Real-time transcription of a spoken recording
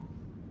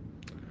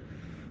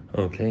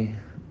Okay,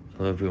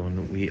 hello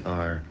everyone. We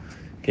are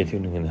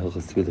continuing in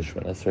Hilchos Tefillah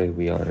Shmoine Esrei.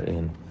 We are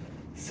in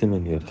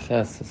Siman Yud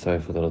Ches. Sorry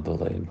for the little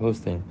delay in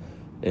posting.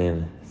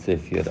 In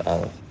Seif Yud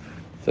Aleph.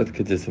 So the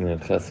kids Siman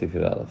Yud Ches Seif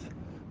Yud Aleph.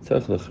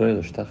 Tzarich l'chrei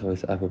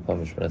l'shtachavos apropos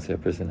Shmoine Esrei. A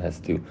person has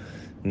to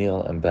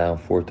kneel and bow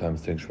 4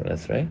 times during Shmoine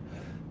Esrei.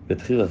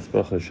 B'tchilas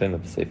bracha Rishona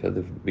b'Seif. At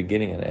the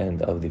beginning and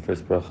end of the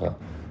first bracha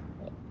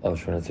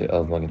of Shmoine Esrei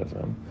of Magen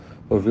Avraham.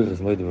 Or Virchas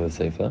Moedim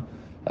b'Seifa.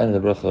 And the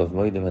bracha of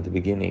Moedim at the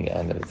beginning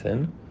and at its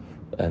end.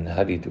 And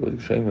how do you do it? When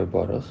he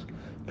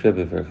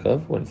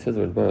says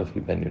the word Baruch,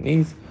 you bend your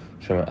knees.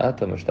 When you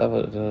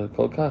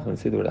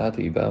say the word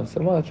Ata, you bow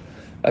so much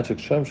till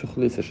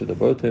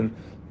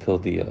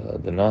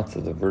the knots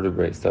of the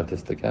vertebrae start to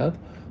stick out.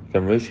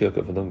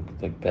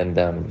 Don't bend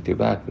down with your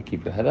back, but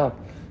keep your head up.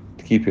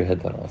 To keep your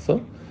head down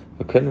also.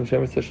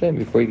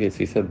 Before you get, so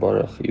you said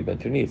Baruch, you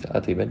bent your knees.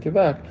 Ata, you bent your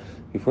back.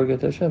 Before you get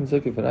to Hashem,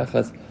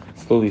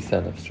 slowly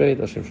stand up straight.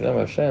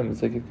 Hashem,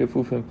 it's like a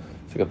kefufim.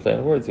 It's like a play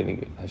on words. When you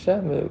get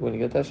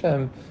to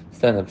Hashem,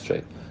 stand up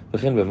straight.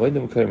 When you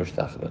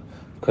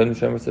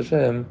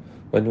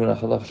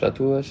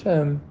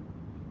Hashem,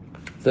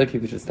 it's like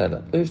if you should stand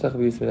up.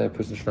 A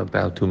person should not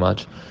bow too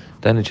much.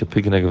 Then it should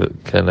pick a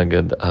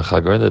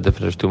chagar. The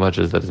definition too much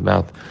is that his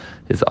mouth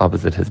is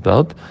opposite his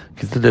belt.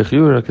 Because that's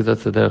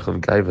the derech of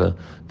gaiva,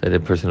 that a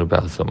person will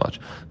bow so much.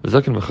 It's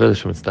hard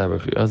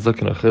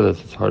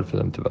for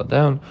them to bow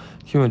down.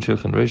 As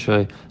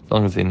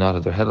long as they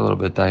nodded their head a little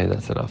bit,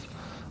 that's enough.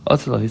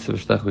 It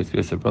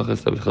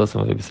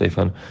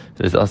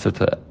is also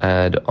to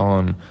add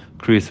on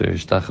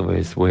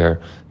kriyas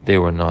where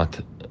there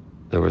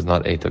was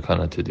not a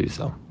takana to do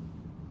so.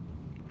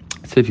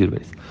 Seif Yud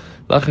Beis.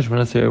 After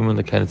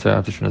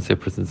Shmonas a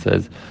person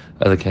says,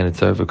 the Kain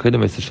Tzar,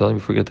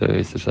 before you get to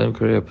Yisrael,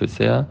 Korea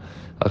Pesea,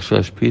 as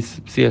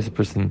a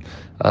person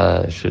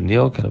should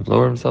kneel, kind of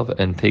lower himself,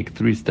 and take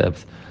 3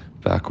 steps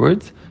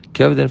backwards.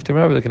 Then if the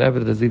rabbi, the Kanavah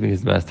that is leaving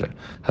his master.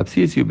 The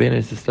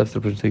steps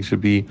the person takes should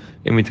be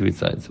in between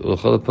sides.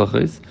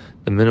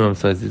 The minimum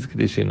size is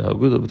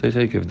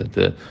that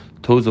the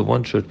toes of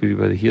one should be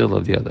by the heel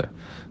of the other.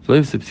 So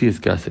a person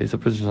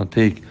should not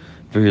take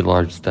very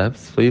large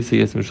steps. And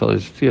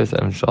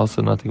should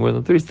also not take more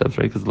than 3 steps,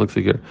 right? Because it looks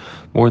like you're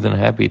more than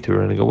happy to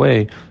running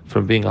away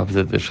from being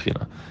opposite the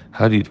Shekhinah.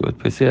 How do you do it?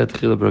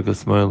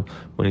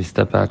 When you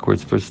step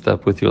backwards, first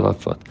step with your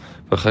left foot.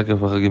 And then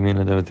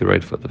with your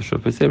right foot. And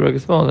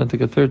then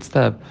take a 3rd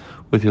step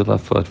with your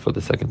left foot for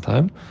the 2nd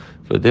time.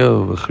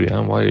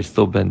 While you're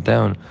still bent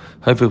down,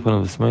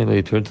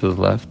 you turn to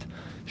the left.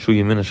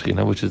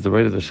 Which is the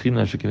right of the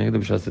Shekhinah,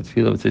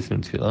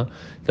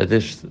 that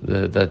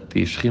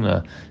the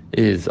Shekhinah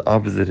is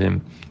opposite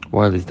him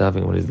while he's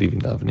davening, when he's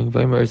leaving davening.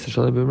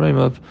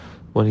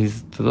 When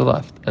he's to the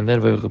left, and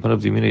then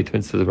he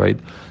turns to the right,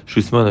 which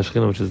is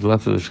the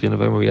left of the Shekhinah.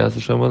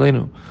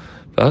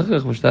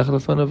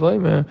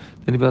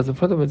 Then he bows in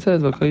front of him and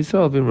says, after you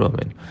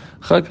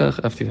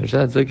finish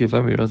that,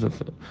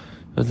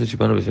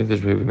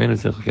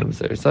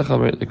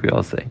 like we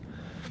all say.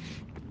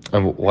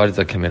 And why does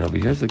that come in over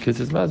here? So the kids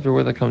says,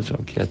 where that comes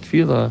from?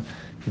 Tefillah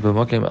is in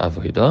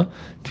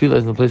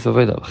the place of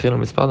avodah.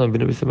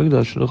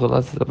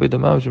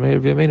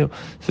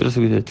 So just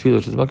like we did tefillah,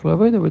 which is makom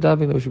avodah, we're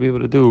davening that we should be able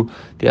to do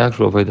the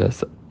actual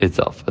avodah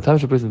itself. At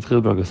times, a person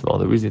small.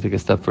 The reason you take a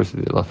step first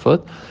with your left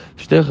foot,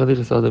 because the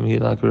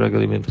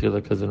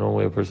normal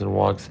way a person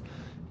walks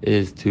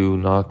is to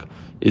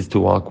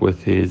walk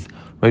with his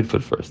right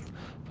foot first.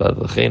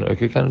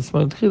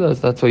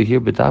 That's why here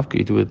bedavka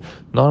you do it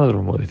not other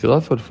way. If you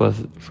left foot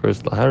first,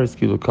 laharis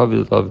kilu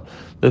kavid love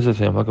lives with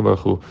him. Hakabaruch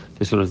Hu.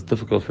 This is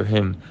difficult for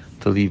him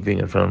to leave being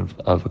in front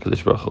of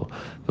Hakadosh Baruch Hu.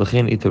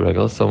 V'chein ita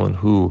regel, someone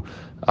who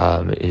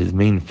his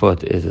main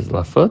foot is his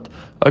left foot.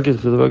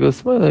 His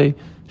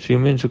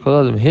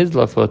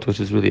left foot, which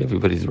is really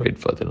everybody's right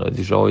foot.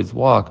 You should always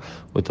walk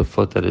with the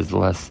foot that is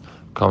less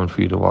common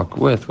for you to walk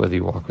with. Whether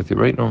you walk with your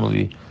right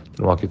normally,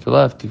 then walk with your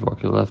left. If you walk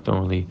with your left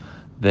normally,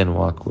 then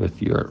walk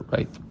with your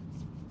right.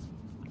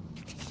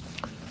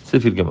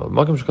 When a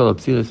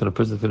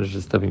person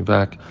finishes stepping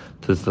back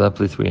to that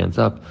place where he ends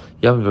up,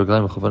 he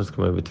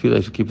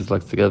should keep his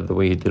legs together the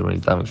way he did when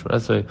he's davening Shmoine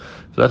Esrei.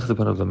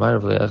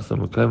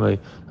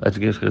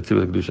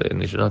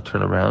 And he should not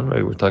turn around,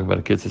 right? We're talking about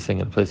a kid sitting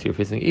in a place you're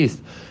facing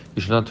east.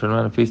 You should not turn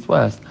around and face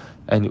west,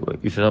 and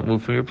you should not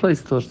move from your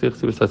place until Shtiach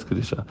Tzibur starts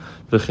Kedusha.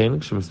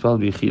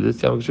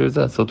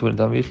 So to when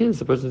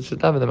the person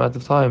should have the amount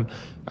of time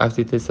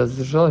after he takes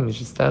Sazis Shalom, he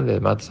should stand there,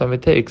 the amount of time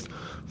it takes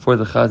for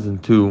the Chazan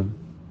to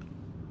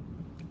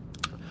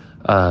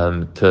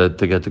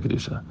get to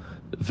Kedusha.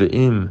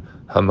 Ve'im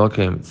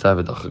hamakim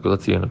tzavedach.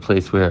 Let's say you're in a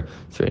place where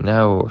it's very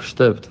narrow or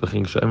shtipt.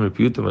 V'ching sh'ayim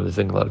reputum, and they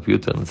sing a lot of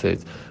piyutim, and say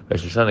it's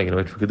Rosh Hashanah, going to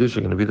wait for Kedusha,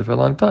 going to be there for a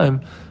long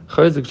time.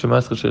 Chayzik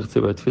shemaschel sheich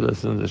tzibur tefillah. As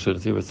soon as the sheich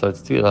tzibur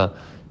starts tefillah,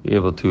 you're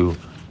able to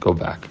go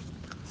back.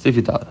 Seif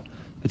Yud Aleph.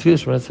 The tefillah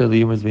Shmoine Esrei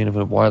liyumer being of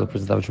while the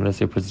person davening Shmoine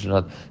Esrei, a person should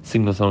not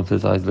signal someone with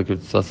his eyes, look at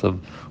sasav,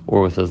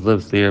 or with his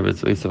lips, the air,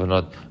 but it's and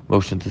not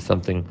motion to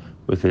something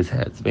with his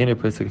hands.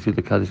 Ve'ena pesach if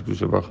the kaddish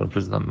kedusha baruch hu, and a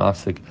person not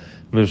mafsik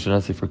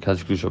mirushanasi for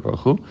kaddish kedusha baruch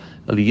hu.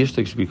 Eli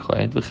yishtek should be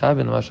quiet.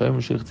 V'chavin mashayim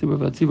sheich tzibur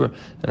v'tzibur,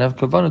 and have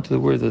kavanah to the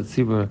words of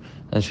tzibur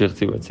and sheich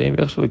tzibur. Saying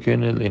v'echshav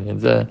v'kirnei leinin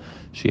zeh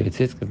she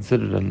yitzis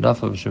considered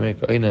enough of a shemek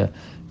oina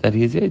that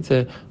he is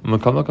yitzeh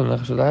u'makamakam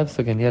nechashav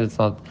hafsek, and yet it's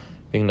not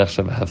being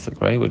nechashav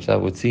hafsek, right? Which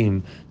that would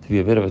seem to be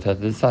a bit of a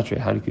tatatisatri.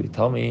 How do you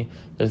tell me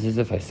that it's as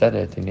if I said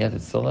it and yet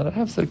it's still not a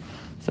hafsek?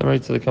 So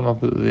right, so they come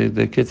up with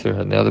the kitzer,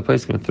 and the other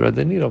place can thread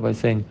the needle by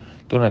saying,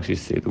 don't actually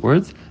say the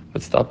words,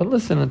 but stop and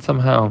listen, and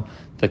somehow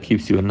that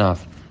keeps you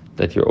enough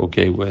that you're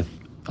okay with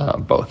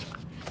both.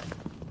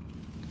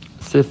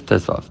 Sif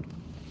tesvav.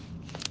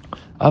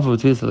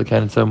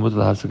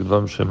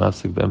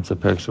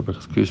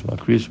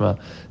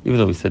 Even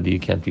though we said that you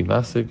can't be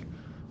mafsik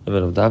in the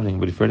middle of davening,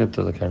 but if you're up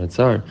to the kind of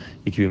tzar,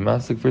 you can be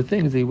mafsik for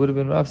things that you would have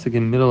been mafsik in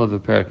the middle of the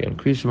parak in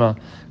Krishma.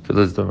 For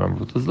those who don't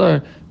remember what was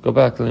there, go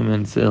back to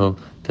Liman Sil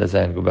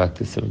Tezayin, go back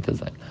to Siman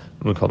Tezayin.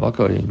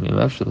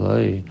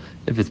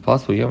 If it's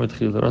possible,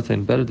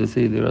 better to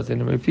say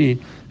the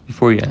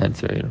before you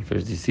answer.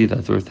 First you see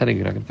that, so we're telling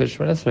you're not going to finish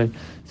for an esrei,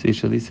 so you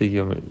should at least say if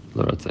you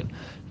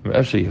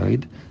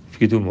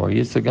could do more,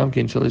 you should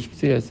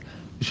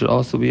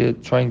also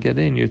try and get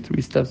in your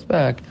 3 steps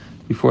back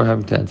before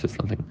having to answer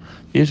something.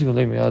 Which I think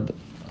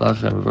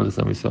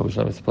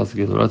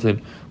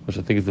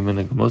is the minhag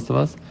of most of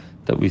us,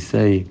 that we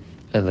say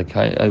before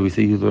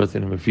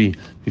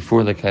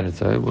the kind of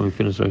tzara, when we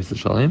finish Rosh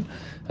Hashanah,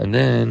 and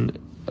then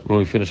when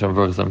we finish our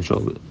verse, and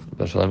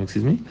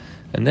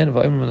then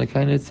when the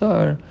kind of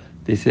tzara,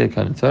 they say the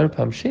kind of tzara,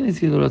 Pam Shen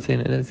is Yilurotzin,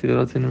 and then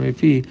Yilurotzin and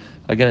Refi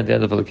again at the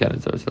end of the kind of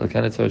tzara. So the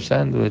kind of tzara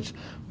sandwich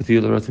with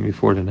Yilurotzin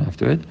before it and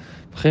after it.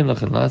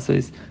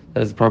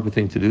 That is the proper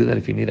thing to do. That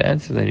if you need to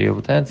answer, then you're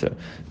able to answer.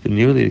 If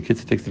nearly the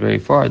kids takes it very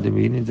far, then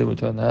we need to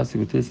return the house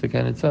with this the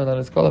kind of tzara, not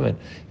as kolamin.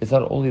 It's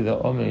not only the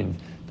omen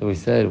that we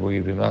said where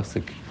you'd be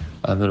mafsik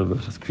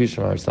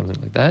or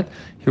something like that.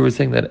 Here we're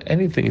saying that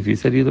anything, if you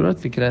said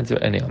Yilurotzin, you can answer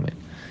any amen.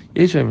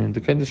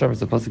 The kind of sham is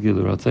the pasuk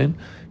Yilurotzin.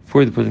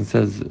 Before the person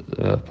says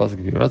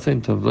pasuk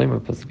Yilurotzin, Tavleim or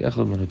pasuk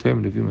Echad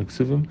Manaterim Levim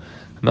Aksuvim,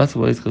 Hamas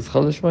Vayis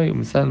Chazchal Shmoine,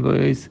 Umisan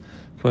Vayis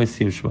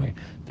Kmoisim Shmoine,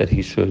 that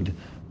he should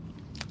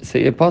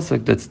say a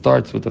pasuk that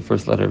starts with the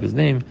first letter of his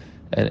name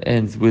and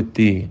ends with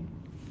the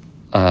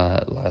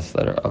last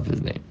letter of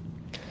his name.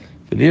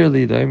 So like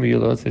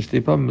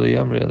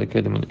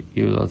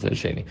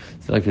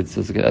it's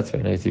that's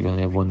very nice. If you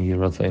only have one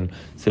Yilurotzin,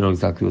 so you know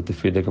exactly what the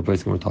Friedek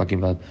place we're talking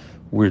about,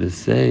 where to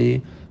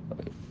say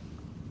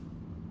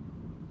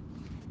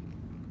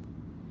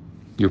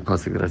your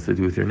pasuk that has to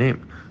do with your name.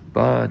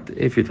 But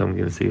if you're telling me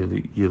you're going to say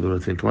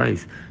Yilurotzin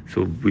twice,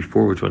 so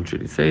before which one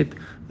should you say it?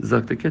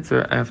 Zak the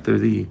Kitzer after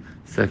the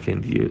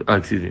second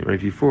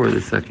right before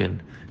the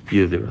second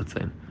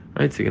Yilurotzin.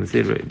 Right, so you're going to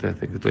say it right. I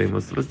think that's the way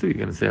most of us do. You're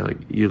going to say like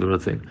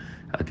Yilurotzin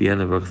at the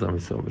end of Achzam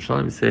Yisrael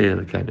B'Shalom. You say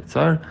the kind of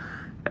tzar,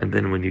 and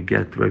then when you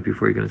get right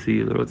before you're going to say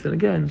Yilurotzin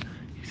again,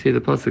 you say the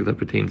pasuk that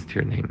pertains to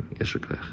your name. Yeshukach.